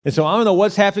And so I don't know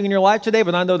what's happening in your life today,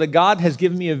 but I know that God has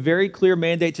given me a very clear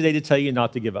mandate today to tell you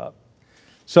not to give up.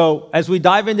 So as we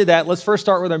dive into that, let's first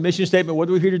start with our mission statement. What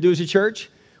are we here to do as a church?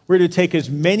 We're here to take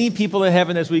as many people to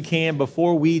heaven as we can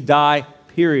before we die,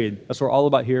 period. That's what we're all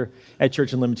about here at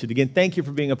Church Unlimited. Again, thank you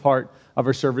for being a part of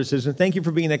our services, and thank you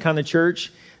for being that kind of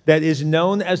church that is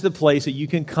known as the place that you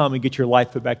can come and get your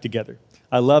life put back together.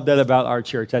 I love that about our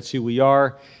church. That's who we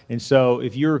are. And so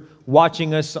if you're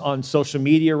watching us on social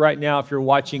media right now, if you're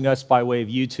watching us by way of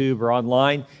YouTube or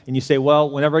online, and you say, well,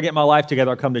 whenever I get my life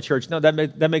together, I'll come to church. No,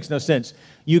 that makes no sense.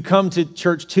 You come to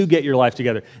church to get your life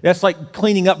together. That's like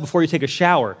cleaning up before you take a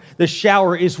shower. The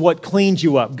shower is what cleans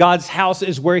you up. God's house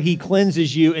is where he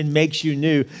cleanses you and makes you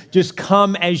new. Just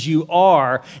come as you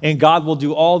are, and God will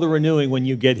do all the renewing when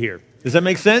you get here. Does that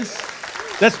make sense?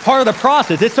 That's part of the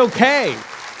process. It's okay.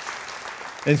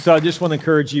 And so I just want to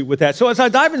encourage you with that. So as I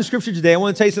dive into Scripture today, I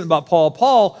want to tell you something about Paul.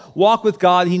 Paul walked with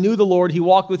God. He knew the Lord. He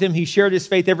walked with him. He shared his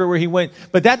faith everywhere he went.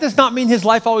 But that does not mean his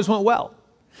life always went well.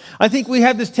 I think we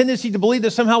have this tendency to believe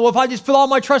that somehow, well, if I just put all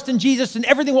my trust in Jesus, then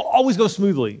everything will always go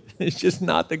smoothly. It's just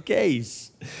not the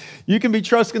case. You can be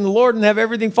trusting in the Lord and have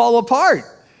everything fall apart.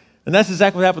 And that's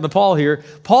exactly what happened to Paul here.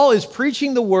 Paul is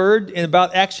preaching the word in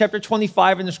about Acts chapter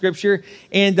 25 in the Scripture,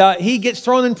 and he gets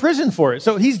thrown in prison for it.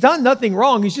 So he's done nothing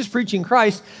wrong. He's just preaching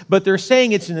Christ, but they're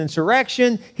saying it's an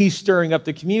insurrection. He's stirring up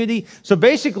the community. So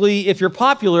basically, if you're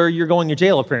popular, you're going to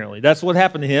jail, apparently. That's what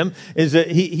happened to him, is that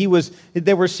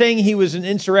they were saying he was an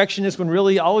insurrectionist when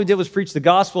really all he did was preach the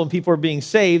gospel and people were being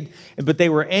saved, but they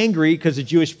were angry because the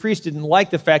Jewish priests didn't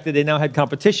like the fact that they now had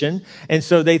competition, and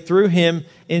so they threw him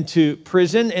into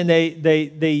prison, and they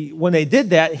when they did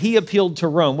that, he appealed to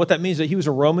Rome. What that means is that he was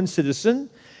a Roman citizen.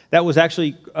 That was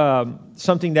actually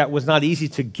something that was not easy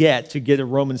to get. To get a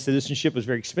Roman citizenship was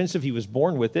very expensive. He was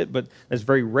born with it, but that's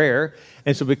very rare.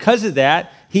 And so because of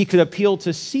that, he could appeal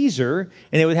to Caesar,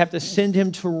 and they would have to send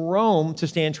him to Rome to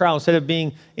stand trial. Instead of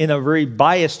being in a very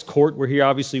biased court where he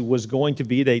obviously was going to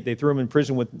be, they threw him in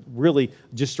prison with really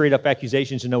just straight up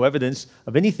accusations and no evidence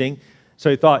of anything. So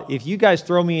he thought, if you guys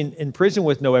throw me in prison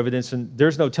with no evidence, and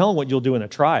there's no telling what you'll do in a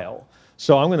trial.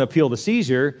 So I'm going to appeal to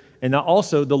Caesar. And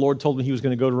also the Lord told him he was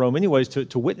going to go to Rome anyways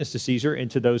to witness to Caesar and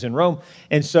to those in Rome.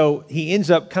 And so he ends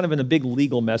up kind of in a big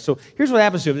legal mess. So here's what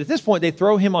happens to him. At this point, they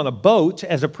throw him on a boat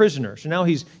as a prisoner. So now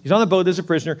he's on a boat as a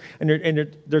prisoner,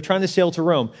 and they're trying to sail to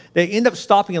Rome. They end up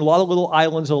stopping in a lot of little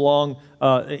islands along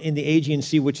in the Aegean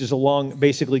Sea, which is along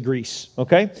basically Greece,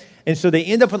 okay? And so they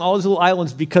end up on all these little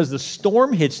islands because the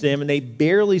storm hits them and they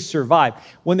barely survive.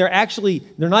 When they're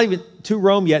not even to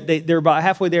Rome yet. They're about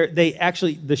halfway there.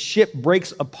 The ship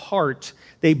breaks apart.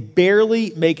 They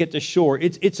barely make it to shore.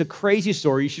 It's a crazy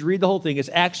story. You should read the whole thing. It's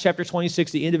Acts chapter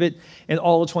 26, the end of it, and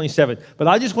all of 27. But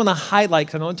I just want to highlight,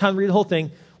 because I don't have time to read the whole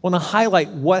thing, want to highlight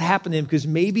what happened to him, because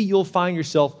maybe you'll find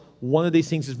yourself, one of these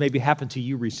things has maybe happened to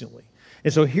you recently.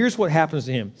 And so here's what happens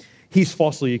to him. He's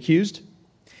falsely accused.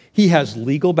 He has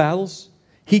legal battles.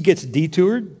 He gets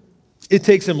detoured. It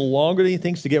takes him longer than he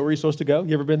thinks to get where he's supposed to go.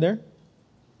 You ever been there?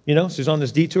 So he's on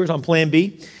this detour. He's on plan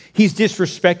B. He's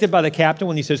disrespected by the captain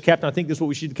when he says, "Captain, I think this is what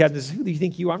we should do." The captain says, "Who do you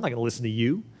think you are? I'm not going to listen to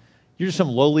you. You're just some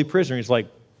lowly prisoner." He's like,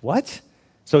 "What?"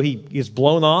 So he gets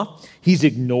blown off. He's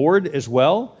ignored as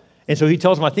well. And so he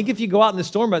tells him, "I think if you go out in the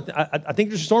storm, I think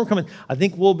there's a storm coming. I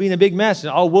think we'll be in a big mess."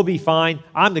 And, "Oh, we'll be fine.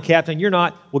 I'm the captain. You're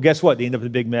not." Well, guess what? They end up in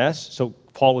a big mess. So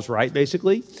Paul was right,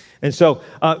 basically. And so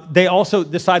they also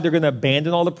decide they're going to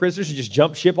abandon all the prisoners and just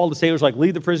jump ship. All the sailors like,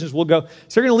 "Leave the prisoners, we'll go."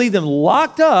 So they're going to leave them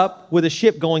locked up with a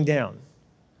ship going down.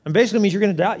 And basically means you're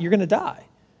going to die. You're going to die.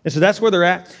 And so that's where they're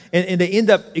at. And they end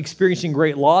up experiencing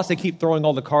great loss. They keep throwing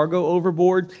all the cargo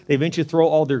overboard. They eventually throw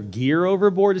all their gear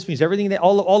overboard. This means everything,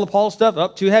 all the Paul stuff,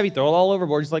 up too heavy, throw it all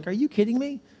overboard. He's like, "Are you kidding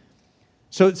me?"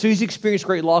 So he's experienced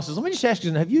great losses. Let me just ask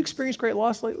you, have you experienced great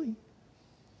loss lately?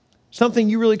 Something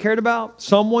you really cared about?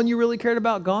 Someone you really cared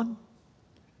about gone?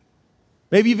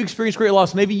 Maybe you've experienced great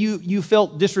loss. Maybe you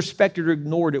felt disrespected or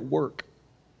ignored at work.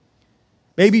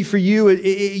 Maybe for you,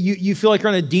 you feel like you're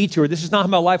on a detour. This is not how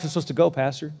my life is supposed to go,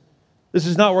 Pastor. This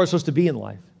is not where I'm supposed to be in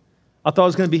life. I thought I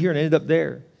was going to be here and I ended up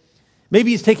there.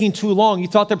 Maybe it's taking too long. You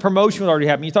thought the promotion would already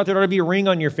happen. You thought there'd already be a ring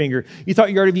on your finger. You thought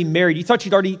you'd already be married. You thought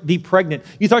you'd already be pregnant.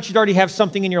 You thought you'd already have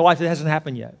something in your life that hasn't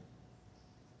happened yet.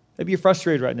 Maybe you're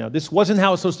frustrated right now. This wasn't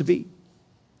how it's supposed to be.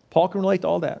 Paul can relate to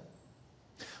all that.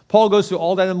 Paul goes through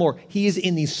all that and more. He is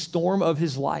in the storm of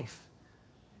his life.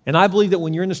 And I believe that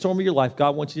when you're in the storm of your life,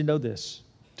 God wants you to know this.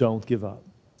 Don't give up.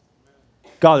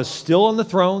 God is still on the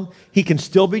throne. He can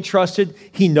still be trusted.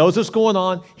 He knows what's going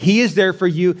on. He is there for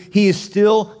you. He has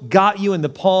still got you in the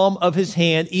palm of his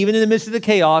hand, even in the midst of the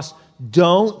chaos.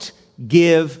 Don't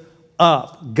give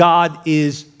up. God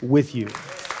is with you.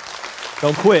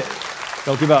 Don't quit.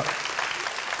 Don't give up.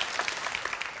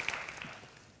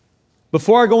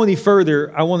 Before I go any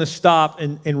further, I want to stop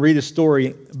and read a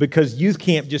story because youth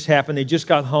camp just happened. They just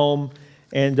got home,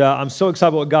 and I'm so excited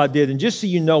about what God did. And just so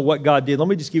you know what God did, let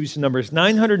me just give you some numbers.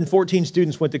 914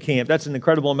 students went to camp. That's an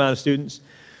incredible amount of students.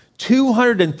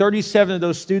 237 of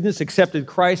those students accepted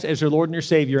Christ as their Lord and their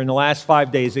Savior in the last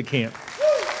 5 days at camp.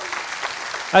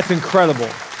 That's incredible.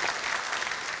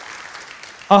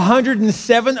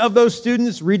 107 of those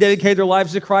students rededicated their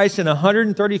lives to Christ, and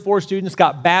 134 students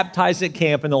got baptized at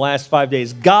camp in the last 5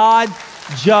 days. God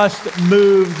just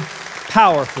moved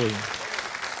powerfully.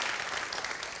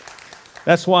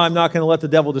 That's why I'm not going to let the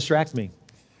devil distract me,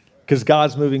 because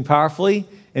God's moving powerfully.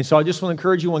 And so I just want to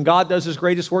encourage you, when God does his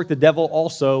greatest work, the devil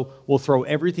also will throw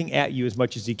everything at you as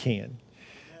much as he can.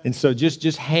 And so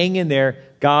just hang in there.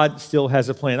 God still has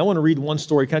a plan. I want to read one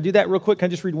story. Can I do that real quick? Can I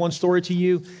just read one story to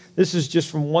you? This is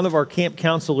just from one of our camp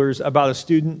counselors about a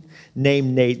student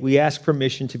named Nate. We asked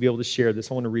permission to be able to share this.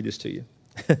 I want to read this to you.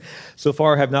 So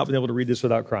far, I have not been able to read this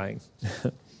without crying.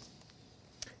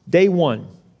 Day 1.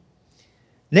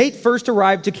 Nate first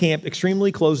arrived to camp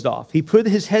extremely closed off. He put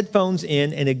his headphones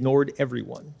in and ignored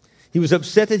everyone. He was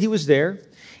upset that he was there,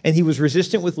 and he was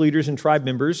resistant with leaders and tribe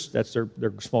members, that's their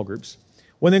small groups,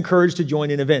 when encouraged to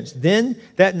join in events. Then,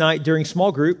 that night during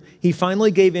small group, he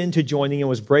finally gave in to joining and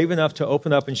was brave enough to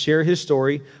open up and share his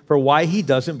story for why he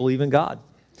doesn't believe in God.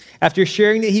 After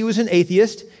sharing that he was an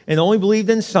atheist and only believed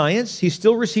in science, he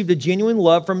still received a genuine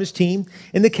love from his team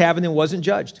in the cabin and wasn't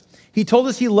judged. He told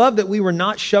us he loved that we were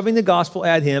not shoving the gospel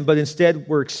at him, but instead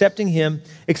were accepting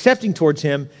towards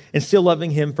him, and still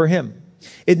loving him for him.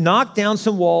 It knocked down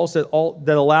some walls that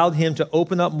allowed him to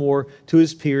open up more to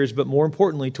his peers, but more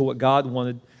importantly, to what God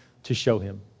wanted to show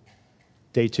him.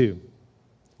 Day 2.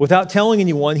 Without telling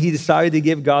anyone, he decided to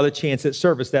give God a chance at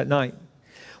service that night.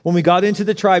 When we got into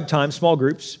the tribe time, small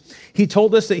groups, he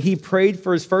told us that he prayed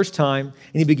for his first time,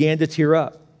 and he began to tear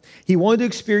up. He wanted to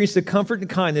experience the comfort and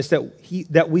kindness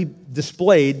that we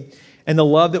displayed and the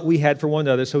love that we had for one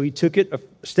another, so he took it a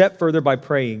step further by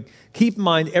praying. Keep in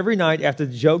mind, every night after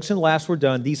the jokes and laughs were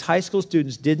done, these high school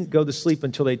students didn't go to sleep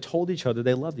until they told each other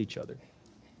they loved each other.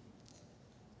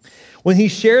 When he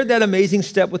shared that amazing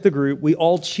step with the group, we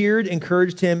all cheered,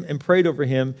 encouraged him, and prayed over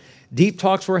him. Deep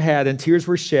talks were had, and tears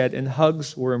were shed, and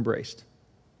hugs were embraced.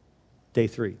 Day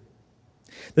 3.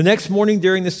 The next morning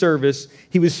during the service,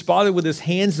 he was spotted with his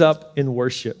hands up in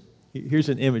worship. Here's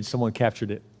an image. Someone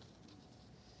captured it.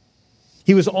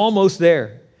 He was almost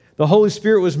there. The Holy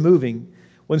Spirit was moving.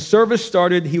 When service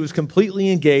started, he was completely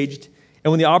engaged.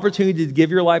 And when the opportunity to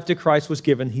give your life to Christ was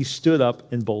given, he stood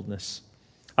up in boldness.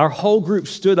 Our whole group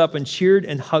stood up and cheered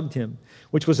and hugged him,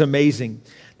 which was amazing.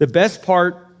 The best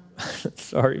part,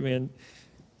 sorry, man.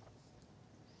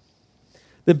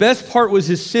 The best part was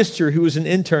his sister, who was an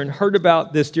intern, heard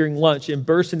about this during lunch and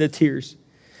burst into tears.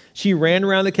 She ran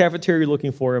around the cafeteria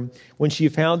looking for him. When she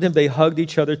found him, they hugged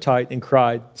each other tight and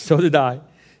cried. So did I.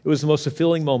 It was the most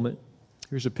fulfilling moment.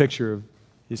 Here's a picture of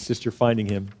his sister finding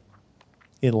him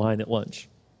in line at lunch.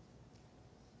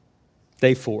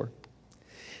 Day 4.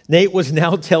 Nate was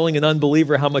now telling an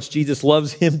unbeliever how much Jesus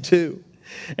loves him too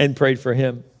and prayed for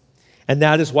him. And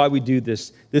that is why we do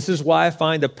this. This is why I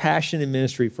find a passion in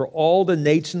ministry for all the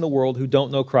Nates in the world who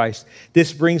don't know Christ.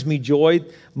 This brings me joy,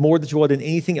 more joy than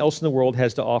anything else in the world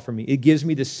has to offer me. It gives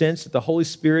me the sense that the Holy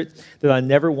Spirit that I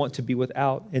never want to be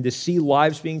without, and to see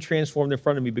lives being transformed in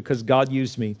front of me because God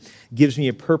used me, gives me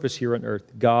a purpose here on earth.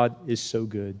 God is so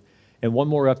good. And one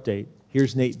more update.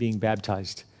 Here's Nate being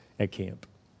baptized at camp.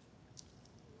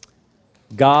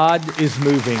 God is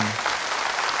moving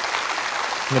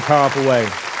in a powerful way.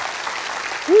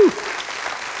 Woo.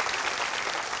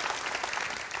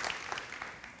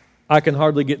 I can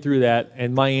hardly get through that,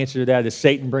 and my answer to that is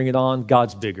Satan, bring it on.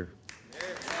 God's bigger.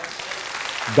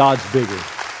 God's bigger.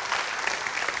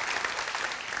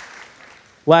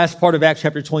 Last part of Acts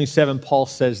chapter 27, Paul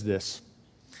says this.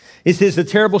 It says, the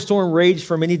terrible storm raged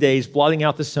for many days, blotting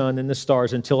out the sun and the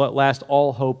stars until at last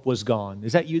all hope was gone.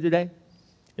 Is that you today?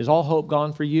 Is all hope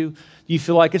gone for you? Do you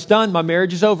feel like it's done? My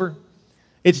marriage is over.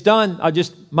 It's done.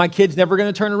 My kid's never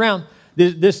going to turn around.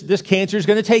 This cancer is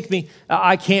going to take me.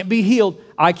 I can't be healed.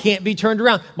 I can't be turned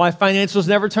around. My financials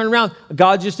never turn around.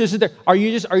 God just isn't there. Are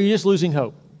you just losing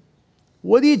hope?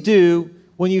 What do you do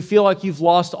when you feel like you've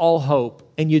lost all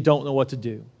hope and you don't know what to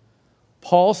do?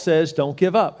 Paul says, don't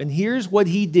give up. And here's what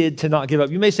he did to not give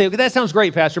up. You may say, okay, that sounds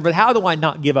great, Pastor, but how do I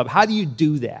not give up? How do you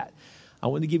do that? I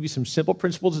want to give you some simple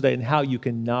principles today on how you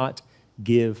cannot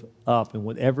give up in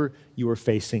whatever you are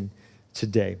facing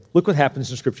today. Look what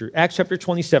happens in Scripture. Acts chapter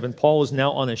 27, Paul is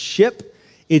now on a ship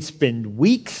It's been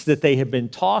weeks that they have been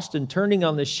tossed and turning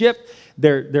on the ship.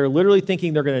 They're literally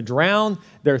thinking they're going to drown.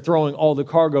 They're throwing all the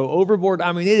cargo overboard.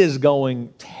 I mean, it is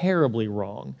going terribly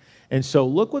wrong. And so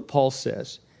look what Paul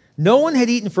says. No one had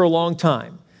eaten for a long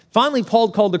time. Finally,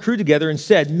 Paul called the crew together and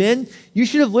said, "Men, you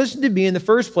should have listened to me in the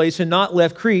first place and not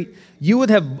left Crete. You would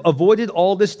have avoided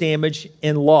all this damage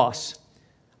and loss."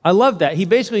 I love that. He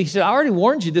said, "I already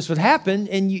warned you this would happen,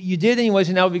 and you did anyways,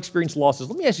 and now we've experienced losses."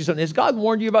 Let me ask you something. Has God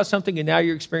warned you about something, and now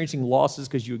you're experiencing losses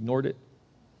because you ignored it?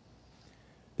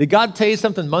 Did God tell you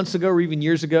something months ago or even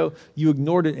years ago? You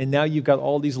ignored it, and now you've got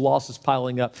all these losses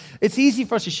piling up. It's easy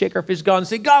for us to shake our fist at God and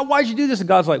say, "God, why'd you do this?" And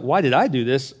God's like, "Why did I do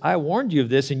this? I warned you of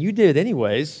this, and you did it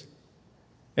anyways.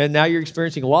 And now you're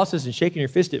experiencing losses and shaking your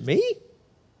fist at me?"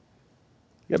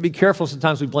 You got to be careful.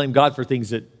 Sometimes we blame God for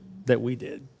things that we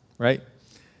did, right?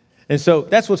 And so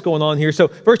that's what's going on here. So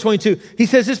verse 22, he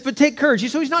says this, "But take courage."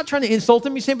 So he's not trying to insult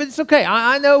him. He's saying, but it's okay.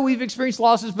 I know we've experienced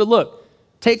losses, but look,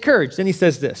 take courage. Then he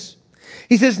says this.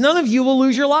 He says, "None of you will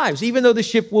lose your lives, even though the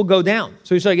ship will go down."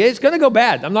 So he's like, it's going to go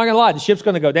bad. I'm not going to lie. The ship's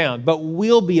going to go down, but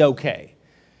we'll be okay.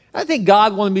 I think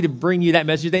God wanted me to bring you that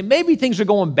message today. Maybe things are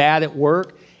going bad at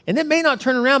work, and it may not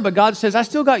turn around, but God says, "I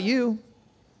still got you."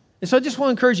 And so I just want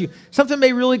to encourage you. Something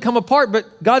may really come apart,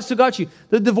 but God still got you.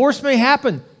 The divorce may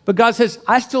happen, but God says,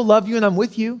 "I still love you and I'm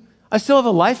with you. I still have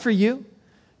a life for you.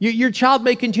 Your child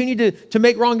may continue to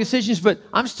make wrong decisions, but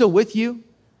I'm still with you.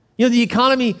 You know, the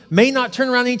economy may not turn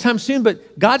around anytime soon,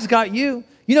 but God's got you.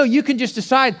 You know, you can just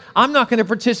decide, I'm not going to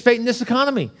participate in this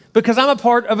economy because I'm a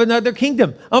part of another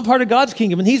kingdom. I'm a part of God's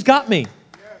kingdom, and He's got me."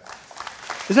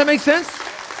 Does that make sense?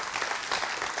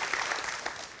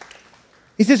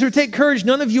 He says, "For take courage,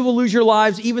 none of you will lose your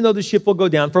lives, even though the ship will go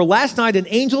down. For last night, an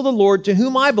angel of the Lord, to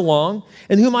whom I belong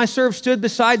and whom I serve, stood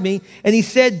beside me. And he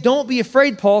said, 'Don't be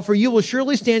afraid, Paul, for you will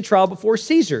surely stand trial before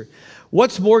Caesar.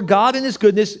 What's more, God in His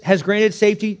goodness has granted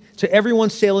safety to everyone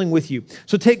sailing with you.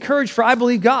 So take courage, for I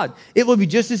believe God. It will be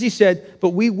just as He said, but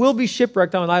we will be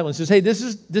shipwrecked on an island.'" He says, hey, this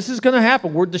is going to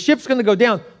happen. The ship's going to go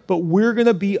down, but we're going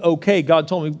to be okay. God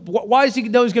told me. Why does He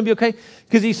know He's going to be okay?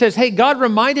 Because He says, hey, God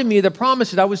reminded me of the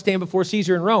promise that I would stand before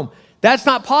Caesar in Rome. That's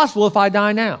not possible if I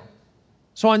die now.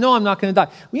 So I know I'm not going to die.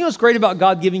 You know what's great about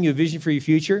God giving you a vision for your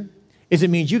future? Is it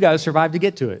means you got to survive to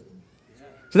get to it.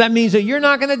 So that means that you're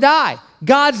not going to die.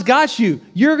 God's got you.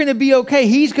 You're going to be okay.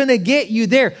 He's going to get you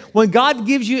there. When God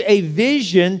gives you a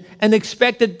vision, an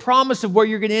expected promise of where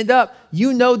you're going to end up,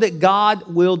 you know that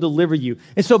God will deliver you.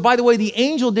 And so, by the way, the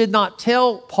angel did not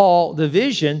tell Paul the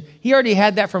vision. He already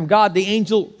had that from God. The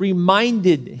angel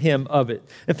reminded him of it.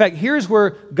 In fact, here's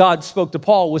where God spoke to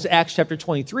Paul, was Acts chapter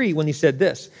 23, when he said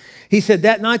this. He said,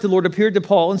 "That night the Lord appeared to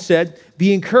Paul and said,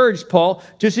 'Be encouraged, Paul.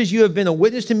 Just as you have been a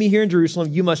witness to me here in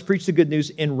Jerusalem, you must preach the good news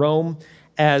in Rome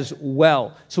as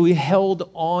well.'" So he held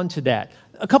on to that.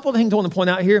 A couple of things I want to point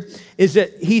out here is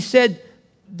that he said,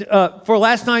 "For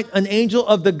last night, an angel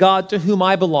of the God to whom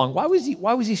I belong." Why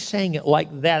was he saying it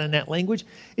like that in that language?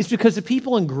 It's because the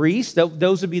people in Greece,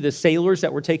 those would be the sailors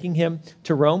that were taking him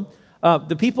to Rome.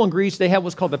 The people in Greece, they have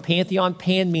what's called the pantheon.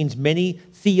 Pan means many.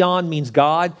 Theon means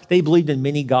God. They believed in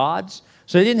many gods.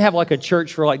 So they didn't have like a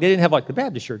church they didn't have like the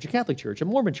Baptist church, a Catholic church, a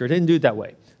Mormon church. They didn't do it that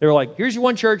way. They were like, here's your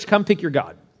one church, come pick your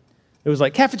God. It was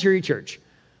like cafeteria church,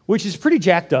 which is pretty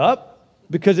jacked up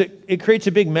because it creates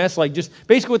a big mess. Like, just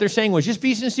basically what they're saying was, just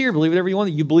be sincere, believe whatever you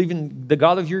want. You believe in the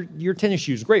God of your tennis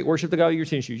shoes. Great, worship the God of your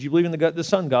tennis shoes. You believe in the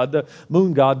sun God, the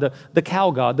moon God, the cow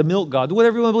God, the milk God,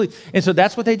 whatever you want to believe. And so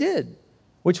that's what they did,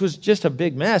 which was just a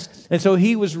big mess. And so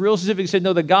he was real specific. He said,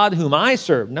 no, the God whom I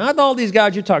serve, not all these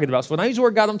gods you're talking about. So when I use the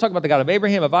word God, I'm talking about the God of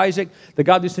Abraham, of Isaac, the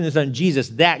God who sent His son Jesus,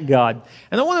 that God.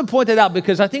 And I want to point that out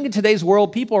because I think in today's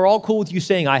world, people are all cool with you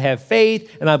saying, I have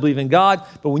faith and I believe in God.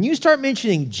 But when you start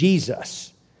mentioning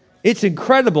Jesus, it's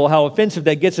incredible how offensive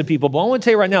that gets to people. But I want to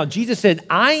tell you right now, Jesus said,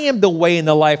 I am the way and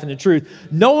the life and the truth.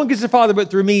 No one gets to the Father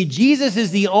but through me. Jesus is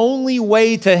the only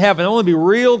way to heaven. I want to be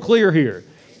real clear here.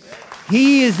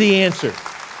 He is the answer.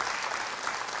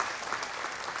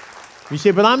 You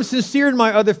say, but I'm sincere in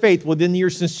my other faith. Well, then you're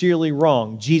sincerely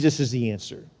wrong. Jesus is the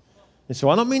answer. And so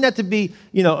I don't mean that to be,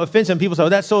 offensive. People say, oh,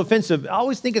 that's so offensive. I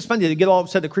always think it's funny. They get all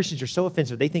upset that Christians are so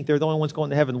offensive. They think they're the only ones going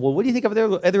to heaven. Well, what do you think of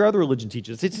their other religion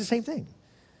teaches? It's the same thing.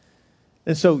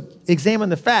 And so examine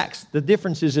the facts. The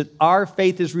difference is that our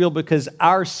faith is real because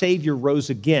our Savior rose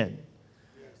again.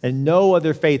 And no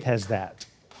other faith has that.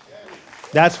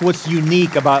 That's what's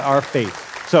unique about our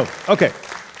faith. So, okay.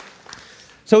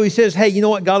 So he says, hey, you know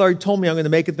what? God already told me I'm going to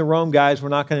make it to Rome, guys. We're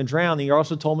not going to drown. And he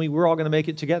also told me we're all going to make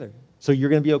it together. So you're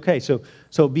going to be okay.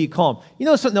 So be calm. You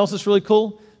know something else that's really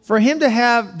cool? For him to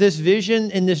have this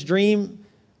vision and this dream,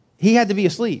 he had to be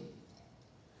asleep.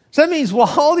 So that means while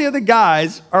all the other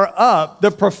guys are up, the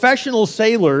professional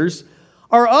sailors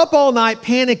are up all night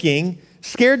panicking,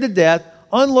 scared to death,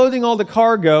 unloading all the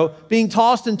cargo, being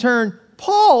tossed and turned,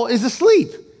 Paul is asleep.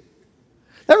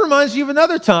 That reminds you of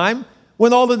another time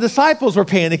when all the disciples were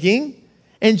panicking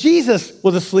and Jesus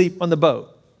was asleep on the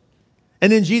boat.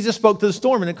 And then Jesus spoke to the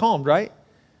storm and it calmed, right?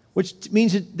 Which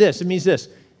means this. It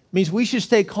means we should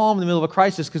stay calm in the middle of a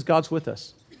crisis because God's with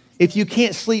us. If you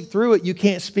can't sleep through it, you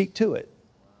can't speak to it.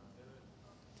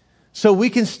 So we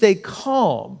can stay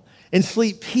calm and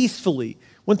sleep peacefully.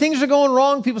 When things are going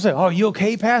wrong, people say, oh, are you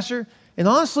okay, Pastor? And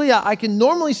honestly, I can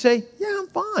normally say, yeah, I'm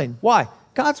fine. Why?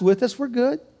 God's with us. We're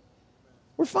good.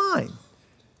 We're fine.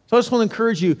 So I just want to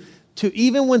encourage you to,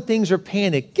 even when things are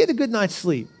panicked, get a good night's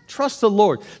sleep. Trust the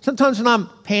Lord. Sometimes when I'm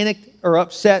panicked or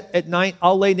upset at night,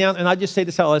 I'll lay down and I just say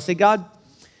this out loud. I say, God,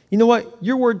 you know what?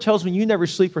 Your word tells me you never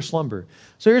sleep or slumber.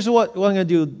 So here's what I'm going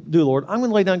to do, Lord. I'm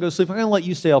going to lay down and go to sleep. I'm going to let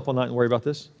you stay up all night and worry about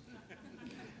this.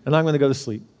 And I'm going to go to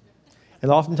sleep. And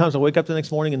oftentimes I wake up the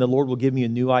next morning and the Lord will give me a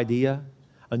new idea,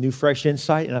 a new fresh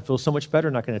insight, and I feel so much better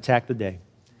and I can attack the day.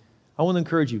 I want to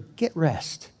encourage you, get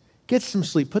rest. Get some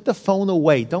sleep. Put the phone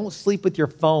away. Don't sleep with your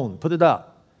phone. Put it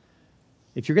up.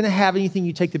 If you're going to have anything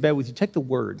you take to bed with you, take the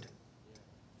word.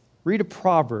 Read a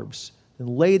Proverbs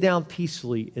and lay down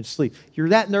peacefully and sleep. If you're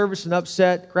that nervous and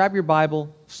upset, grab your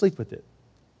Bible, sleep with it.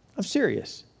 I'm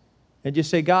serious. And just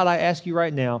say, God, I ask you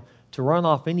right now to run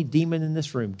off any demon in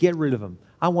this room. Get rid of them.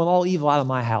 I want all evil out of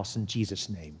my house in Jesus'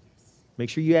 name. Make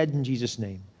sure you add in Jesus'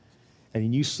 name. And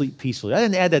then you sleep peacefully. I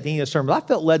didn't add that at the end of the sermon, but I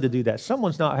felt led to do that.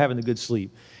 Someone's not having a good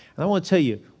sleep. And I want to tell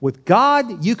you, with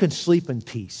God, you can sleep in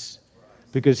peace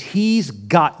because He's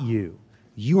got you.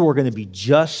 You are going to be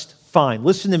just fine.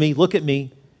 Listen to me. Look at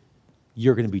me.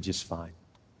 You're going to be just fine.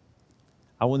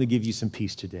 I want to give you some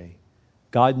peace today.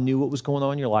 God knew what was going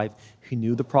on in your life. He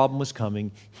knew the problem was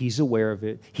coming. He's aware of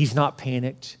it. He's not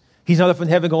panicked. He's not up in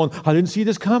heaven going, I didn't see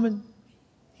this coming.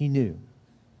 He knew.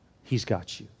 He's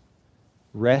got you.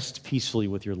 Rest peacefully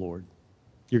with your Lord.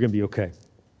 You're going to be okay.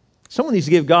 Someone needs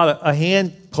to give God a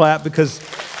hand clap because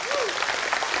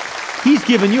He's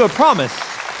given you a promise.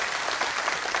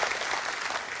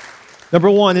 Number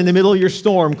one, in the middle of your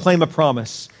storm, claim a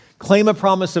promise. Claim a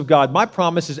promise of God. My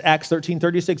promise is Acts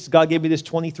 13:36. God gave me this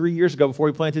 23 years ago before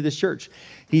He planted this church.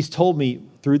 He's told me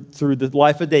through the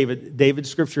life of David, David's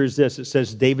scripture is this. It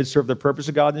says, David served the purpose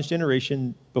of God in his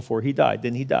generation before he died.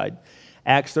 Then he died.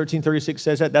 Acts 13:36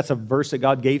 says that. That's a verse that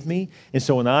God gave me. And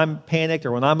so when I'm panicked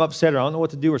or when I'm upset or I don't know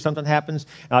what to do or something happens,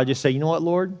 I'll just say, you know what,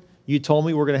 Lord? You told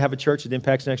me we're going to have a church that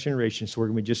impacts the next generation, so we're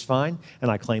going to be just fine. And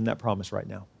I claim that promise right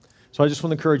now. So I just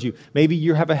want to encourage you. Maybe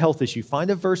you have a health issue.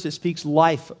 Find a verse that speaks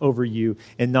life over you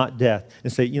and not death.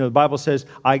 And say, the Bible says,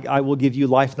 I will give you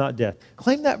life, not death.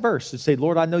 Claim that verse and say,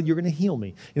 Lord, I know you're going to heal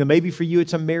me. Maybe for you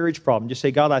it's a marriage problem. Just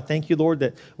say, God, I thank you, Lord,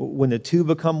 that when the two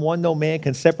become one, no man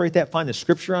can separate that. Find the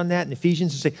scripture on that in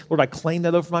Ephesians and say, Lord, I claim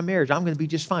that over my marriage. I'm going to be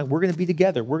just fine. We're going to be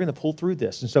together. We're going to pull through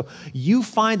this. And so you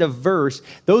find a verse.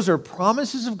 Those are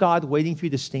promises of God waiting for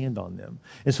you to stand on them.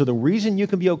 And so the reason you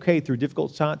can be okay through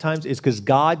difficult times is because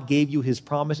God gave you His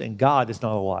promise, and God is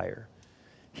not a liar.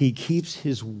 He keeps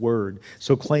His word.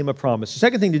 So claim a promise. The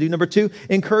second thing to do, number two,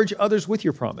 encourage others with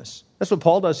your promise. That's what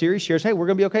Paul does here. He shares, hey, we're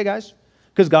going to be okay, guys,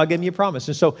 because God gave me a promise.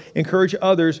 And so encourage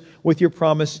others with your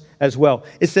promise as well.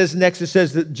 It says next, it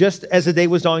says that just as the day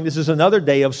was dawning, this is another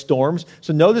day of storms.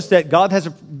 So notice that God has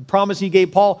a promise He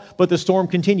gave Paul, but the storm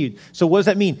continued. So what does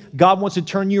that mean? God wants to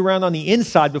turn you around on the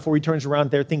inside before He turns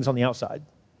around their things on the outside.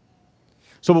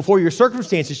 So before your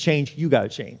circumstances change, you got to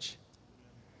change.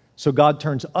 So God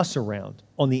turns us around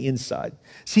on the inside.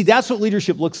 See, that's what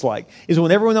leadership looks like, is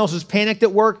when everyone else is panicked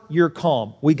at work, you're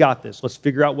calm. We got this. Let's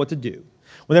figure out what to do.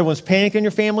 When everyone's panicked in your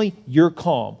family, you're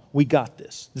calm. We got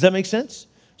this. Does that make sense?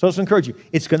 So let's encourage you.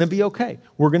 It's going to be okay.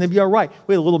 We're going to be all right.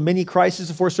 We had a little mini crisis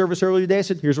before service earlier today. I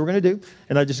said, here's what we're going to do.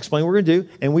 And I just explained what we're going to do.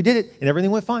 And we did it. And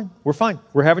everything went fine. We're fine.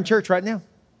 We're having church right now.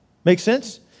 Make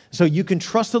sense? So you can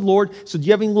trust the Lord. So do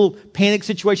you have any little panic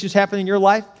situations happening in your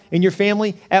life, in your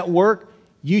family, at work?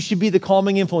 You should be the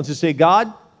calming influence to say,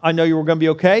 God, I know you're going to be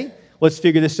okay. Let's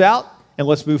figure this out and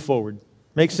let's move forward.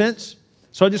 Make sense?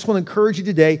 So I just want to encourage you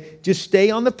today, just stay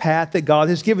on the path that God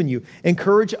has given you.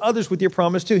 Encourage others with your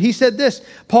promise too. He said this,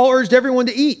 Paul urged everyone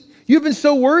to eat. You've been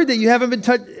so worried that you haven't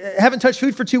touched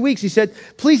food for 2 weeks. He said,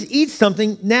 please eat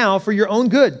something now for your own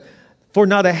good. For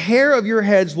not a hair of your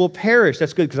heads will perish.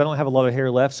 That's good because I don't have a lot of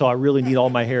hair left, so I really need all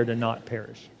my hair to not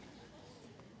perish.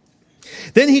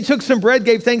 Then he took some bread,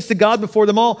 gave thanks to God before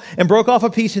them all, and broke off a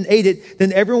piece and ate it.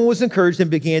 Then everyone was encouraged and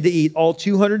began to eat. All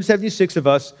 276 of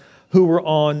us who were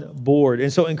on board.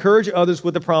 And so encourage others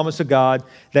with the promise of God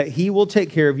that he will take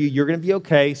care of you. You're going to be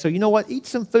okay. So you know what? Eat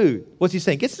some food. What's he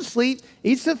saying? Get some sleep,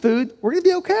 eat some food. We're going to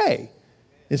be okay.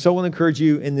 And so I want to encourage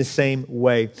you in the same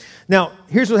way. Now,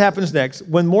 here's what happens next.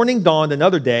 When morning dawned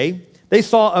another day, they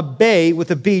saw a bay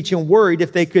with a beach and worried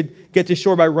if they could get to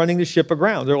shore by running the ship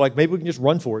aground. They're like, maybe we can just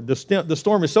run for it. The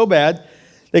storm is so bad,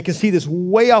 they can see this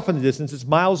way off in the distance. It's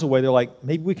miles away. They're like,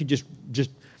 maybe we could just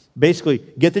basically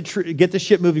get the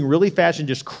ship moving really fast and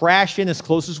just crash in as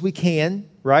close as we can,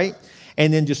 right?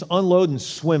 And then just unload and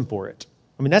swim for it.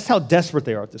 I mean, that's how desperate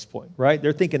they are at this point, right?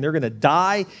 They're thinking they're going to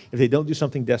die if they don't do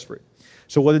something desperate.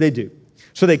 So what do?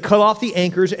 So they cut off the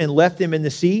anchors and left them in the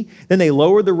sea. Then they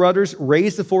lowered the rudders,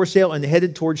 raised the foresail, and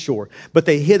headed toward shore. But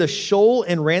they hit a shoal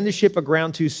and ran the ship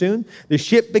aground too soon. The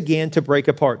ship began to break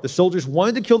apart. The soldiers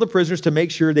wanted to kill the prisoners to make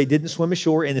sure they didn't swim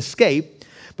ashore and escape.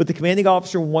 But the commanding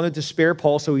officer wanted to spare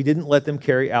Paul, so he didn't let them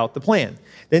carry out the plan.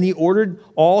 Then he ordered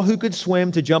all who could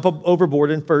swim to jump up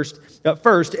overboard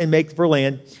first and make for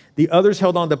land. The others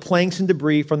held on to planks and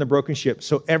debris from the broken ship.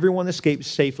 So everyone escaped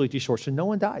safely to shore. So no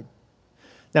one died.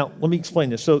 Now, let me explain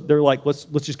this. So they're like, let's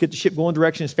just get the ship going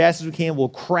direction as fast as we can. We'll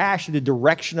crash in the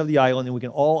direction of the island, and we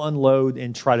can all unload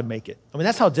and try to make it. I mean,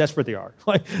 that's how desperate they are.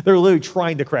 Like, they're literally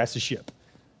trying to crash the ship.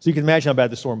 So you can imagine how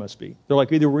bad the storm must be. They're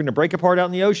like, either we're going to break apart out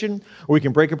in the ocean, or we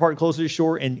can break apart closer to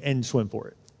shore and swim for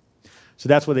it. So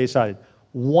that's what they decided.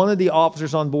 One of the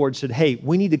officers on board said, hey,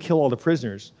 we need to kill all the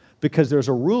prisoners because there's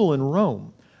a rule in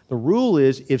Rome. The rule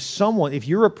is if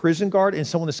you're a prison guard and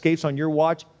someone escapes on your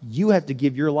watch, you have to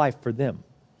give your life for them.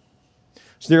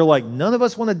 So they're like, none of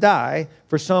us want to die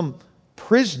for some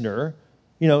prisoner,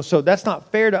 so that's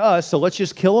not fair to us, so let's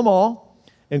just kill them all.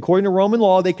 And according to Roman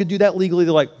law, they could do that legally.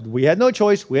 They're like, we had no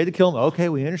choice. We had to kill them. Okay,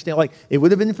 we understand. Like, it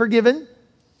would have been forgiven.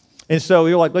 And so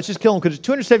you're like, let's just kill them because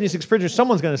 276 prisoners,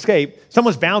 someone's going to escape.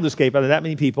 Someone's bound to escape out of that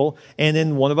many people, and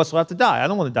then one of us will have to die. I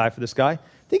don't want to die for this guy.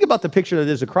 Think about the picture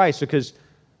that is of Christ, because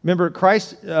remember,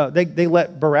 Christ, they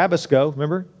let Barabbas go,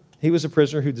 remember? He was a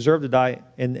prisoner who deserved to die,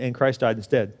 and Christ died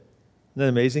instead. Isn't that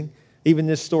amazing? Even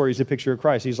this story is a picture of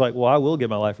Christ. He's like, well, I will give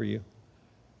my life for you,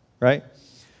 right?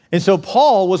 And so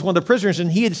Paul was one of the prisoners,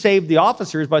 and he had saved the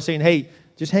officers by saying, hey,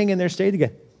 just hang in there, stay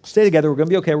together. Stay together. We're going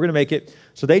to be okay. We're going to make it.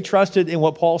 So they trusted in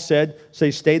what Paul said, so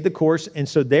they stayed the course, and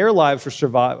so their lives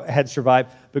had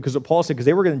survived because of what Paul said, because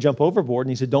they were going to jump overboard,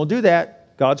 and he said, don't do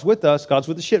that. God's with us. God's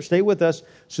with the ship. Stay with us.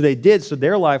 So they did. So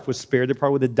their life was spared. They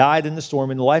probably would have died in the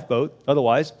storm in the lifeboat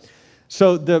otherwise.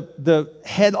 So the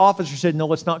head officer said, no,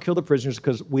 let's not kill the prisoners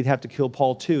because we'd have to kill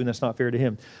Paul too, and that's not fair to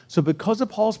him. So because of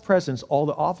Paul's presence, all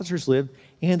the officers lived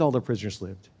and all the prisoners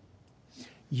lived.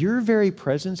 Your very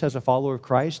presence as a follower of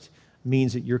Christ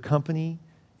means that your company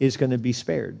is going to be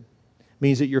spared.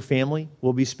 Means that your family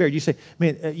will be spared. You say,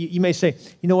 man, you may say,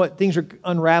 you know what, things are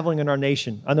unraveling in our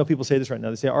nation. I know people say this right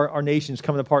now. They say our nation's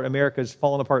coming apart. America's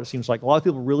falling apart, it seems like. A lot of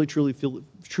people really,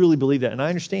 truly believe that, and I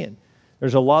understand.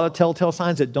 There's a lot of telltale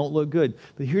signs that don't look good.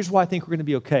 But here's why I think we're going to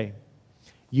be okay.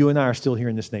 You and I are still here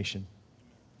in this nation.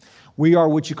 We are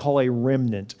what you call a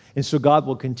remnant. And so God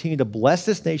will continue to bless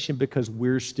this nation because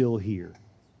we're still here.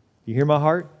 You hear my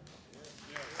heart?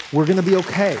 We're going to be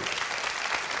okay.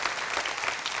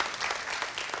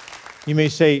 You may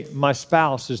say, my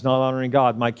spouse is not honoring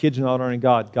God. My kids are not honoring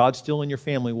God. God's still in your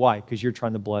family. Why? Because you're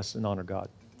trying to bless and honor God.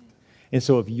 And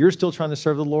so if you're still trying to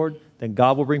serve the Lord, then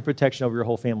God will bring protection over your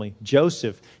whole family.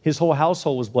 Joseph, his whole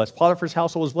household was blessed. Potiphar's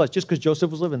household was blessed just because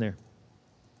Joseph was living there.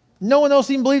 No one else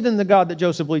even believed in the God that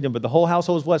Joseph believed in, but the whole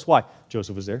household was blessed. Why?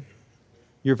 Joseph was there.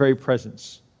 Your very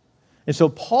presence. And so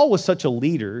Paul was such a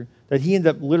leader that he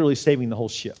ended up literally saving the whole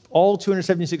ship. All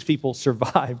 276 people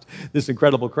survived this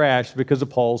incredible crash because of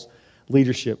Paul's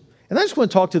leadership. And I just want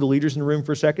to talk to the leaders in the room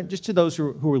for a second, just to those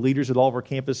who are leaders at all of our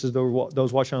campuses,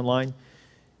 those watching online.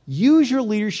 Use your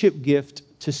leadership gift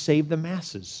to save the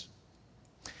masses.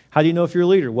 How do you know if you're a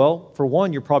leader? Well, for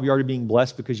one, you're probably already being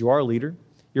blessed because you are a leader.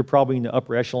 You're probably in the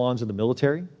upper echelons of the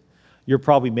military. You're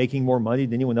probably making more money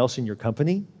than anyone else in your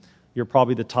company. You're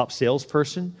probably the top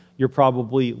salesperson. You're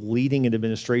probably leading in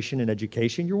administration and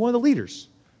education. You're one of the leaders.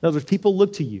 In other words, people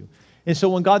look to you. And so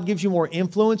when God gives you more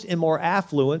influence and more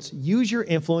affluence, use your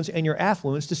influence and your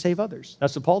affluence to save others.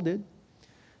 That's what Paul did.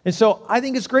 And so I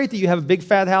think it's great that you have a big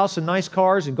fat house and nice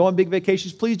cars and go on big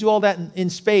vacations. Please do all that in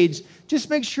spades. Just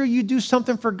make sure you do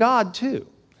something for God too.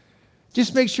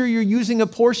 Just make sure you're using a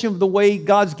portion of the way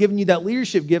God's given you that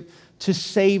leadership gift to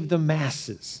save the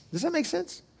masses. Does that make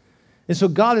sense? And so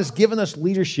God has given us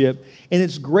leadership, and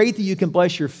it's great that you can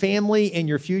bless your family and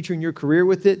your future and your career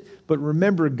with it. But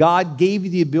remember, God gave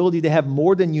you the ability to have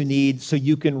more than you need so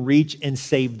you can reach and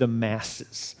save the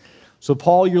masses. So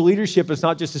Paul, your leadership is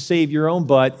not just to save your own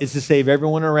butt, it's to save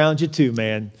everyone around you too,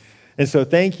 man. And so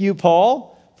thank you,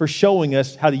 Paul, for showing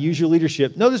us how to use your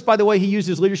leadership. Notice, by the way, he used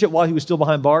his leadership while he was still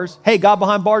behind bars. Hey, God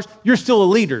behind bars, you're still a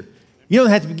leader. You don't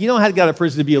have to get out of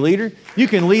prison to be a leader. You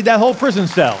can lead that whole prison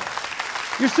cell.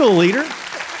 You're still a leader.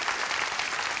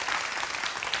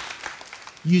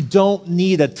 You don't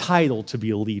need a title to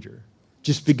be a leader.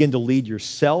 Just begin to lead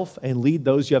yourself and lead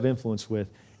those you have influence with,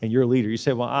 and you're a leader. You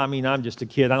say, well, I mean, I'm just a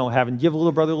kid. I don't have any. Do you have a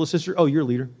little brother, little sister? Oh, you're a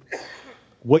leader.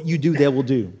 What you do, they will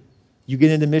do. You get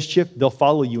into mischief, they'll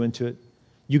follow you into it.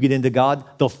 You get into God,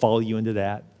 they'll follow you into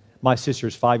that. My sister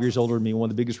is 5 years older than me. One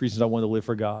of the biggest reasons I wanted to live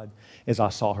for God is I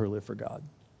saw her live for God.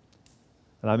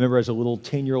 And I remember as a little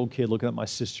 10-year-old kid looking at my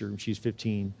sister when she's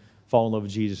 15, fall in love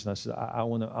with Jesus, and I said, I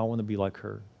want to be like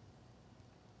her.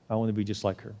 I want to be just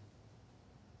like her.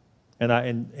 And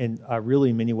I really,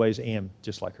 in many ways, am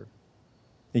just like her.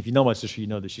 And if you know my sister, you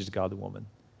know that she's a godly woman.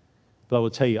 But I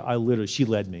will tell you, she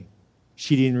led me.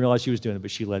 She didn't realize she was doing it,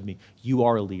 but she led me. You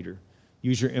are a leader.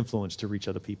 Use your influence to reach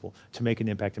other people, to make an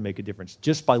impact, to make a difference.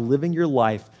 Just by living your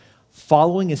life,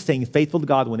 following and staying faithful to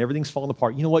God when everything's falling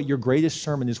apart. You know what? Your greatest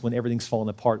sermon is when everything's falling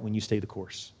apart, when you stay the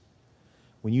course.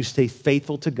 When you stay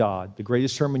faithful to God, the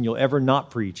greatest sermon you'll ever not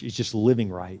preach is just living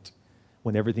right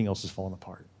when everything else is falling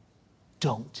apart.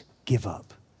 Don't give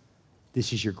up.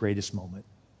 This is your greatest moment.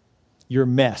 Your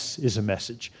mess is a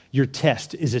message. Your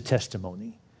test is a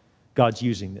testimony. God's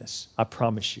using this. I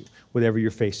promise you, whatever you're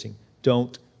facing,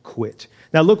 don't quit.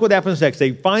 Now look what happens next.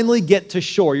 They finally get to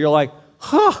shore. You're like,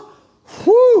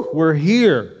 whew, we're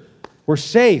here. We're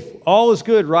safe. All is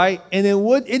good, right? And then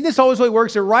isn't this always the way it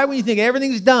works? That right when you think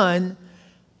everything's done,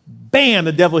 bam,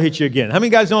 the devil hits you again. How many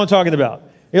guys know what I'm talking about?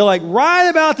 You're like, right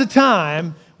about the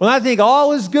time when I think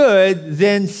all is good,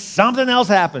 then something else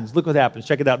happens. Look what happens.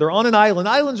 Check it out. They're on an island.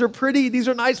 Islands are pretty. These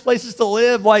are nice places to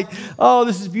live. Like, oh,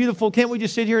 this is beautiful. Can't we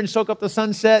just sit here and soak up the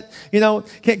sunset? You know,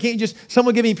 can't you just,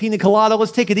 someone give me a pina colada?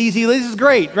 Let's take it easy. This is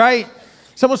great, right?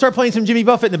 Someone start playing some Jimmy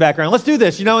Buffett in the background. Let's do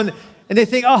this, you know, and they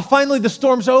think, oh, finally the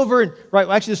storm's over. And right,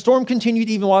 well, actually the storm continued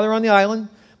even while they're on the island,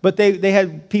 but they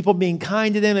had people being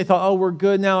kind to them. They thought, oh, we're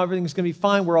good now. Everything's going to be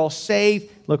fine. We're all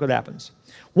safe. Look what happens.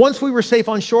 Once we were safe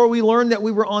on shore, we learned that we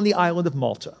were on the island of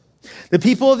Malta. The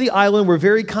people of the island were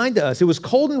very kind to us. It was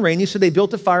cold and rainy, so they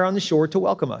built a fire on the shore to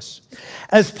welcome us.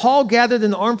 As Paul gathered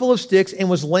an armful of sticks and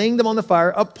was laying them on the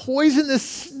fire, a poisonous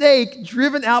snake,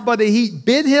 driven out by the heat,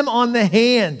 bit him on the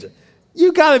hand.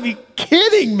 You got to be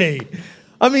kidding me.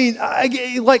 I mean,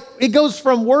 like it goes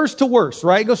from worse to worse,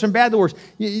 right? It goes from bad to worse.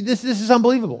 This is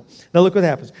unbelievable. Now look what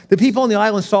happens. The people on the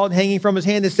island saw it hanging from his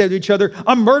hand and said to each other,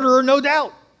 a murderer, no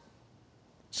doubt.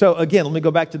 So again, let me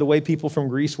go back to the way people from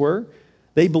Greece were.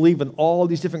 They believed in all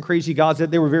these different crazy gods.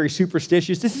 That they were very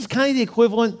superstitious. This is kind of the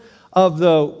equivalent of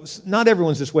not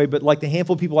everyone's this way, but like the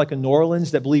handful of people like in New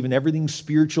Orleans that believe in everything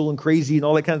spiritual and crazy and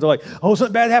all that kind of stuff. Like, oh,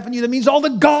 something bad happened to you. That means all the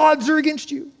gods are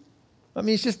against you. I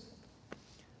mean,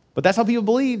 but that's how people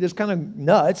believe. It's kind of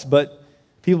nuts, but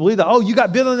people believe that, oh, you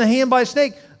got bit on the hand by a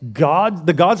snake.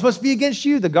 The gods must be against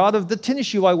you. The god of the tennis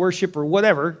shoe I worship or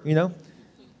whatever, you know.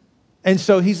 And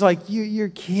so he's like, you're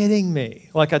kidding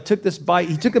me. Like I took this bite.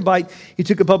 He took a bite. He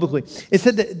took it publicly. It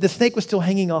said that the snake was still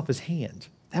hanging off his hand.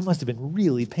 That must have been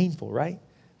really painful, right?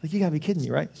 Like, you got to be kidding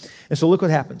me, right? And so look what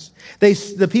happens.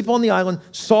 The people on the island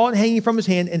saw it hanging from his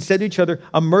hand and said to each other,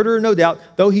 a murderer, no doubt.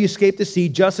 Though he escaped the sea,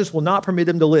 justice will not permit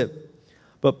him to live.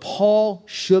 But Paul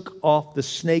shook off the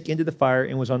snake into the fire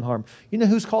and was unharmed. You know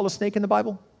who's called a snake in the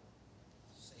Bible?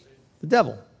 The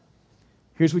devil.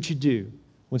 Here's what you do.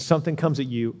 When something comes at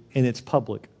you and it's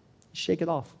public, shake it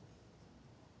off.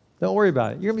 Don't worry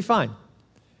about it. You're going to be fine.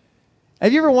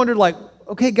 Have you ever wondered, like,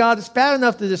 okay, God, it's bad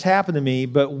enough that this happened to me,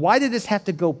 but why did this have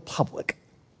to go public?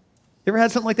 You ever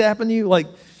had something like that happen to you? Like,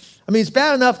 I mean, it's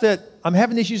bad enough that I'm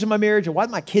having issues in my marriage, and why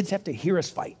do my kids have to hear us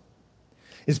fight?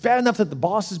 It's bad enough that the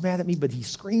boss is mad at me, but he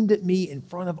screamed at me in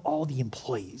front of all the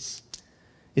employees.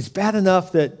 It's bad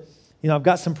enough that, you know, I've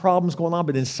got some problems going on,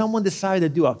 but then someone decided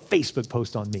to do a Facebook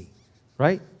post on me.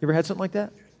 Right? You ever had something like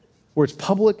that? Where it's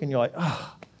public and you're like,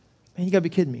 oh, man, you got to be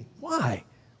kidding me. Why?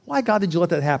 Why, God, did you let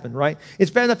that happen, right?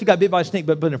 It's bad enough you got bit by a snake,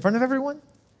 but in front of everyone?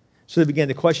 So they began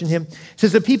to question him. It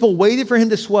says the people waited for him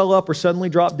to swell up or suddenly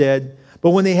drop dead. But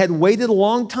when they had waited a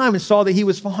long time and saw that he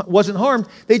wasn't harmed,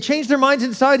 they changed their minds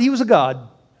and decided he was a god.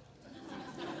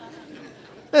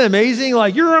 Isn't that amazing?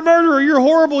 Like, you're a murderer. You're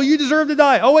horrible. You deserve to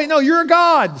die. Oh, wait, no, you're a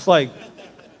god. It's like,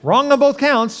 wrong on both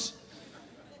counts.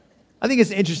 I think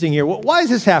it's interesting here. Why does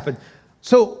this happen?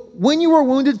 So when you were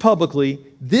wounded publicly,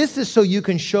 this is so you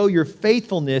can show your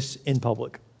faithfulness in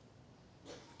public.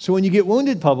 So when you get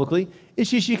wounded publicly, It's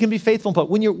just you can be faithful in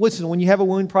public. When you have a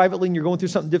wound privately and you're going through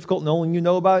something difficult, no one you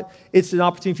know about, it's an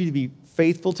opportunity for you to be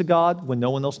faithful to God when no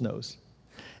one else knows.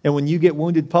 And when you get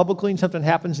wounded publicly and something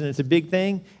happens and it's a big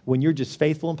thing, when you're just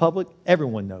faithful in public,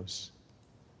 everyone knows.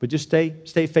 But just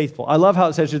stay faithful. I love how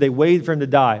it says here they waited for him to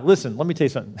die. Listen, let me tell you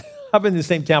something. I've been in the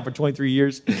same town for 23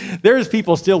 years. There's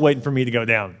people still waiting for me to go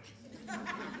down.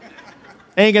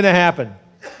 Ain't going to happen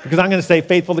because I'm going to stay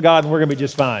faithful to God and we're going to be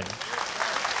just fine.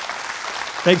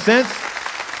 Make sense?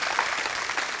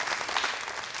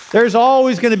 There's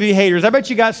always going to be haters. I bet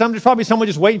you got some. There's probably someone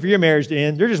just waiting for your marriage to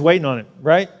end. They're just waiting on it,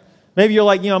 right? Maybe you're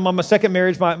like, I'm on my second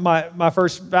marriage. My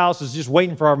first spouse is just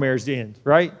waiting for our marriage to end,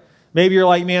 right? Maybe you're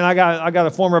like, man, I got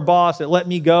a former boss that let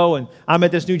me go, and I'm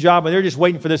at this new job, and they're just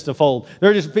waiting for this to fold.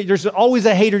 There's always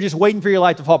a hater just waiting for your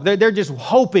life to fall. They're just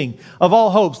hoping of all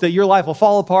hopes that your life will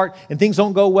fall apart and things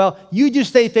don't go well. You just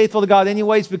stay faithful to God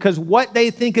anyways, because what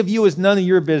they think of you is none of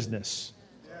your business.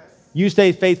 You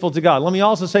stay faithful to God. Let me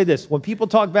also say this. When people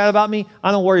talk bad about me,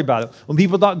 I don't worry about it. When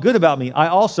people talk good about me, I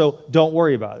also don't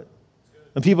worry about it.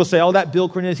 When people say, oh, that Bill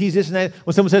Cornelius, he's this and that.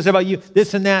 When someone says about you,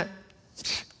 this and that,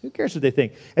 who cares what they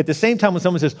think? At the same time, when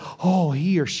someone says, oh,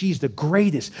 he or she's the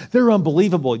greatest, they're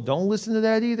unbelievable. Don't listen to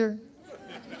that either.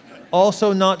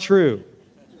 Also not true.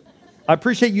 I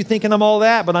appreciate you thinking I'm all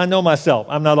that, but I know myself.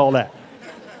 I'm not all that.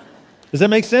 Does that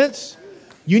make sense?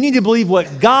 You need to believe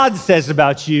what God says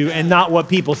about you and not what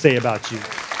people say about you.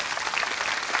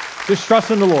 Just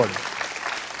trust in the Lord.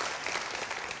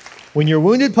 When you're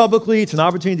wounded publicly, it's an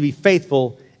opportunity to be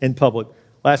faithful in public.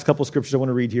 Last couple of scriptures I want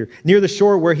to read here. Near the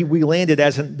shore where we landed,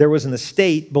 there was an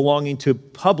estate belonging to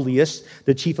Publius,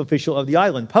 the chief official of the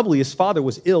island. Publius' father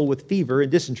was ill with fever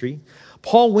and dysentery.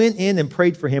 Paul went in and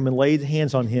prayed for him and laid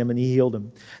hands on him, and he healed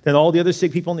him. Then all the other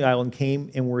sick people on the island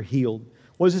came and were healed.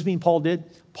 What does this mean Paul did?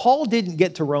 Paul didn't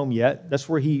get to Rome yet. That's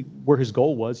where his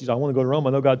goal was. He said, I want to go to Rome. I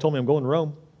know God told me I'm going to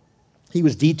Rome. He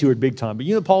was detoured big time. But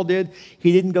you know what Paul did?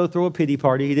 He didn't go throw a pity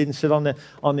party. He didn't sit on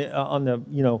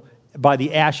the by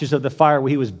the ashes of the fire where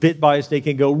he was bit by a snake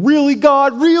and go, really,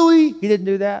 God, really? He didn't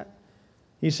do that.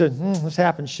 He said, this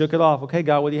happened, shook it off. Okay,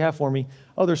 God, what do you have for me?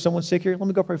 Oh, there's someone sick here. Let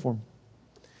me go pray for him.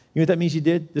 You know what that means he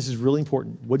did? This is really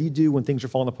important. What do you do when things are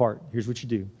falling apart? Here's what you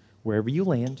do. Wherever you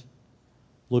land,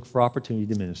 look for opportunity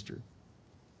to minister.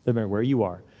 No matter where you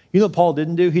are. You know what Paul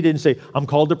didn't do? He didn't say, I'm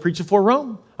called to preach before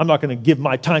Rome. I'm not going to give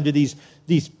my time to these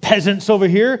peasants over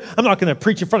here. I'm not going to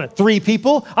preach in front of 3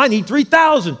 people. I need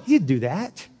 3,000. He didn't do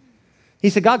that. He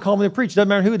said, God called me to preach. Doesn't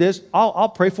matter who it is. I'll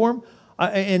pray for him.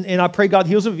 And I pray God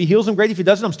heals him. If he heals him, great. If he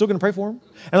doesn't, I'm still going to pray for him.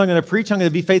 And I'm going to preach. I'm going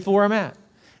to be faithful where I'm at.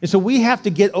 And so we have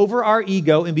to get over our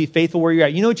ego and be faithful where you're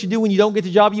at. You know what you do when you don't get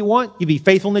the job you want? You be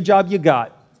faithful in the job you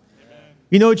got. Amen.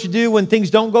 You know what you do when things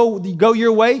don't go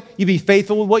your way? You be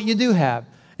faithful with what you do have.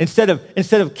 Instead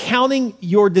of counting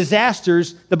your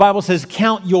disasters, the Bible says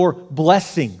count your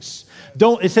blessings.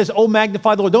 It says, oh,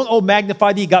 magnify the Lord. Don't, oh,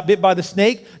 magnify that you got bit by the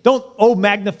snake. Don't, oh,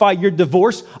 magnify your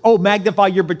divorce. Oh, magnify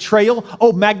your betrayal.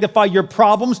 Oh, magnify your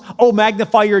problems. Oh,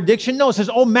 magnify your addiction. No, it says,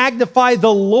 oh, magnify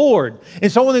the Lord. And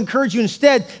so I want to encourage you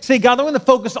instead, say, God, I'm going to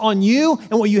focus on you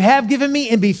and what you have given me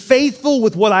and be faithful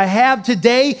with what I have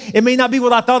today. It may not be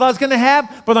what I thought I was going to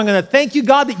have, but I'm going to thank you,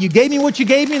 God, that you gave me what you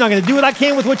gave me, and I'm going to do what I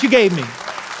can with what you gave me.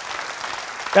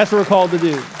 That's what we're called to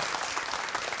do.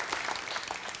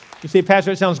 You say,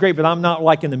 Pastor, that sounds great, but I'm not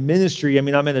like in the ministry. I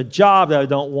mean, I'm in a job that I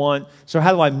don't want. So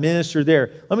how do I minister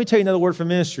there? Let me tell you another word for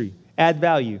ministry. Add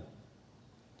value.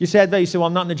 You say add value. You say, well,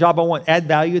 I'm not in the job I want. Add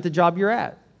value at the job you're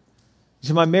at. You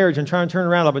say, my marriage, I'm trying to turn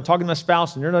around. I've been talking to my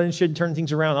spouse, and they're not interested in turning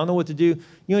things around. I don't know what to do.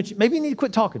 You know, maybe you need to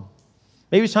quit talking.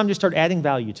 Maybe it's time to start adding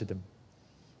value to them.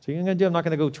 So you're going to do, I'm not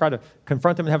going to go try to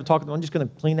confront them and have a talk with them. I'm just going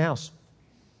to clean the house.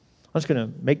 I'm just going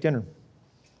to make dinner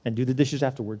and do the dishes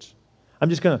afterwards. I'm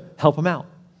just going to help them out.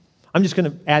 I'm just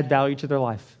going to add value to their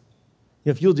life.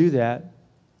 If you'll do that,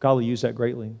 God will use that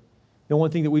greatly. You know,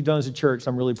 one thing that we've done as a church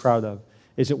I'm really proud of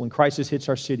is that when crisis hits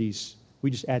our cities,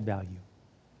 we just add value.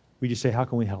 We just say, how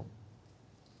can we help?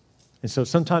 And so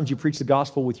sometimes you preach the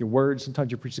gospel with your words. Sometimes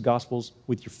you preach the gospels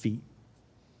with your feet,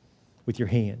 with your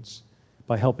hands,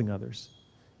 by helping others.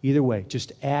 Either way,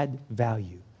 just add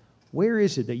value. Where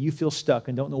is it that you feel stuck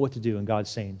and don't know what to do? And God's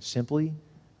saying, simply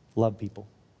love people.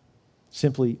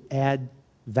 Simply add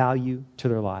value to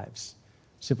their lives.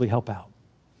 Simply help out.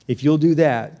 If you'll do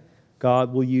that,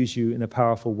 God will use you in a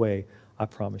powerful way, I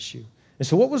promise you. And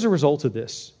so what was the result of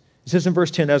this? It says in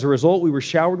verse 10, as a result, we were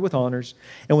showered with honors,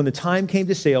 and when the time came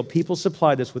to sail, people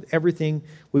supplied us with everything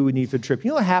we would need for the trip. You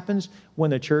know what happens when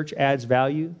the church adds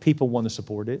value? People want to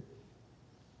support it.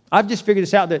 I've just figured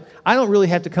this out, that I don't really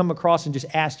have to come across and just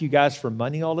ask you guys for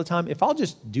money all the time. If I'll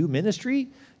just do ministry,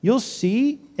 you'll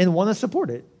see and want to support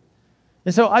it.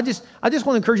 And so I just want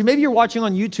to encourage you. Maybe you're watching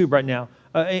on YouTube right now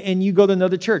and you go to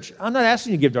another church. I'm not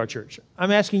asking you to give to our church.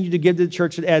 I'm asking you to give to the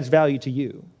church that adds value to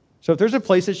you. So if there's a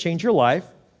place that's changed your life,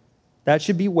 that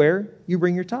should be where you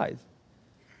bring your tithe.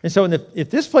 And so if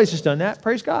this place has done that,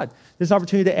 praise God. There's an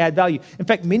opportunity to add value. In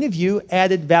fact, many of you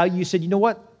added value. You said, you know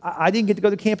what? I didn't get to go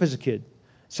to camp as a kid.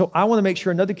 So I want to make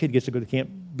sure another kid gets to go to camp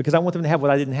because I want them to have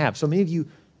what I didn't have. So many of you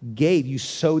you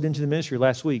sowed into the ministry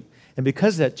last week. And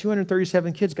because of that,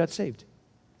 237 kids got saved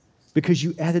because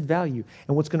you added value.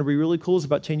 And what's going to be really cool is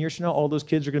about 10 years from now, all those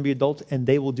kids are going to be adults and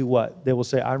they will do what? They will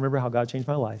say, I remember how God changed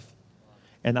my life.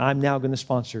 And I'm now going to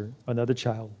sponsor another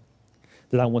child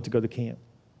that I want to go to camp.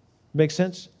 Make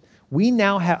sense? We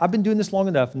now have, I've been doing this long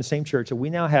enough in the same church that we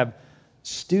now have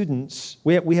students,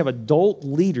 we have adult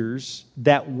leaders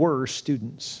that were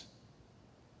students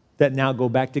that now go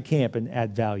back to camp and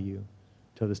add value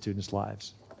to the students'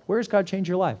 lives. Where has God changed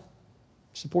your life?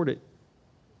 Support it.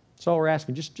 That's all we're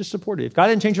asking. Just support it. If God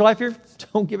didn't change your life here,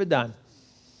 don't give a dime.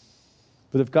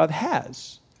 But if God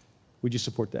has, would you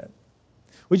support that?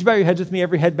 Would you bow your heads with me?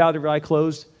 Every head bowed, every eye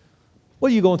closed.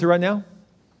 What are you going through right now?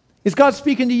 Is God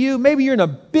speaking to you? Maybe you're in a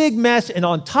big mess, and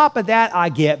on top of that, I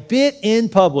get bit in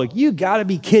public. You got to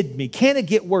be kidding me. Can it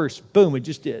get worse? Boom, it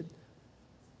just did.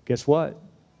 Guess what?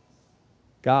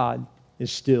 God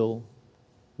is still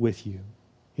with you.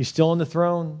 He's still on the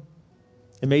throne.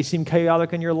 It may seem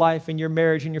chaotic in your life, in your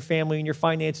marriage, in your family, in your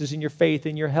finances, in your faith,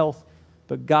 in your health,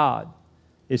 but God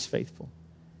is faithful.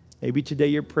 Maybe today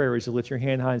your prayer is to lift your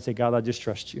hand high and say, God, I just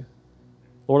trust you.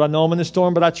 Lord, I know I'm in the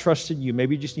storm, but I trust in you.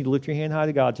 Maybe you just need to lift your hand high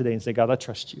to God today and say, God, I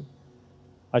trust you.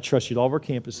 I trust you at all of our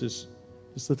campuses.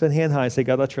 Just lift that hand high and say,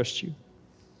 God, I trust you.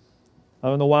 I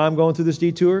don't know why I'm going through this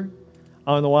detour.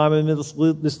 I don't know why I'm in the middle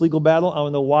of this legal battle. I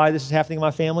don't know why this is happening in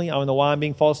my family. I don't know why I'm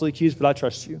being falsely accused, but I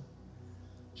trust you.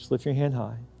 Just lift your hand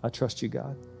high. I trust you,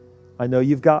 God. I know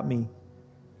you've got me.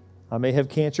 I may have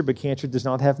cancer, but cancer does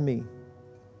not have me.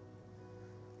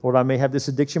 Lord, I may have this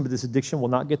addiction, but this addiction will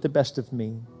not get the best of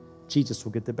me. Jesus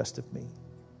will get the best of me.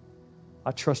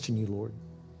 I trust in you, Lord.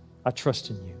 I trust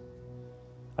in you.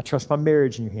 I trust my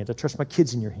marriage in your hands. I trust my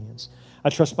kids in your hands. I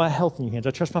trust my health in your hands.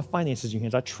 I trust my finances in your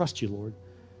hands. I trust you, Lord.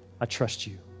 I trust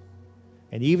you.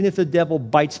 And even if the devil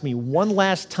bites me one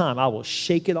last time, I will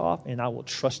shake it off and I will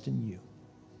trust in you.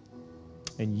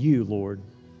 And you, Lord,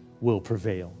 will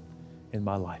prevail in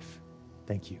my life.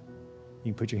 Thank you.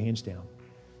 You can put your hands down.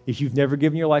 If you've never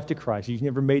given your life to Christ, you've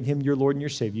never made him your Lord and your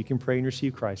Savior, you can pray and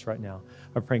receive Christ right now.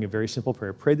 I'm praying a very simple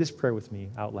prayer. Pray this prayer with me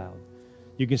out loud.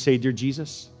 You can say, Dear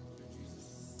Jesus,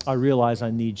 I realize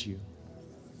I need you.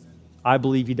 I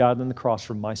believe you died on the cross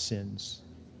for my sins.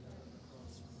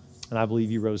 And I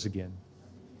believe you rose again.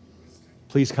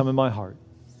 Please come in my heart.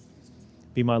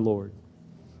 Be my Lord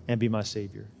and be my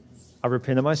Savior. I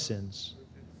repent of my sins.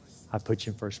 I put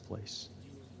you in first place.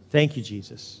 Thank you,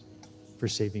 Jesus, for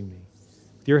saving me.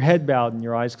 With your head bowed and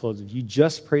your eyes closed, if you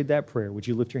just prayed that prayer, would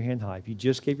you lift your hand high? If you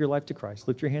just gave your life to Christ,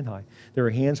 lift your hand high. There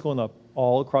are hands going up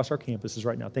all across our campuses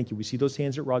right now. Thank you. We see those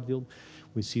hands at Rodfield.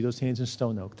 We see those hands in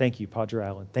Stone Oak. Thank you, Padre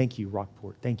Island. Thank you,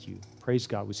 Rockport. Thank you. Praise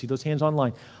God. We see those hands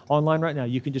online. Online right now,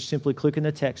 you can just simply click in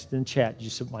the text and chat.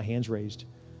 Just put my hands raised.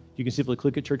 You can simply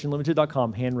click at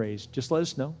churchunlimited.com, hand raised. Just let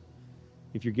us know.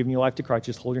 If you're giving your life to Christ,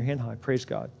 just hold your hand high. Praise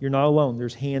God. You're not alone.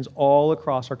 There's hands all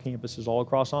across our campuses, all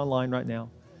across online right now.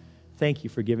 Thank you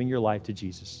for giving your life to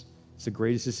Jesus. It's the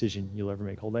greatest decision you'll ever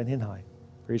make. Hold that hand high.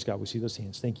 Praise God. We see those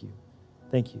hands. Thank you.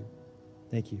 Thank you.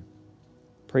 Thank you.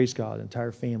 Praise God.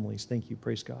 Entire families. Thank you.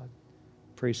 Praise God.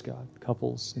 Praise God.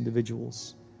 Couples,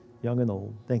 individuals, young and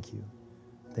old. Thank you.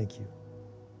 Thank you.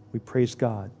 We praise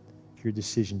God for your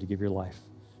decision to give your life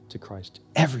to Christ.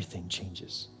 Everything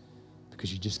changes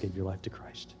because you just gave your life to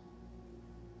Christ.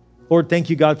 Lord, thank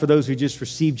you, God, for those who just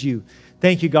received you.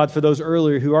 Thank you, God, for those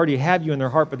earlier who already have you in their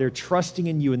heart, but they're trusting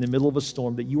in you in the middle of a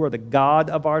storm, that you are the God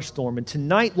of our storm. And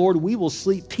tonight, Lord, we will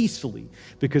sleep peacefully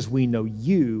because we know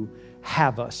you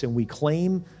have us and we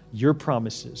claim your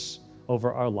promises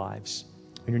over our lives.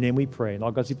 In your name we pray. And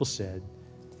all God's people said,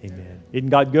 amen. Isn't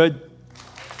God good?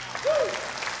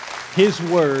 His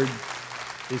word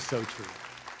is so true.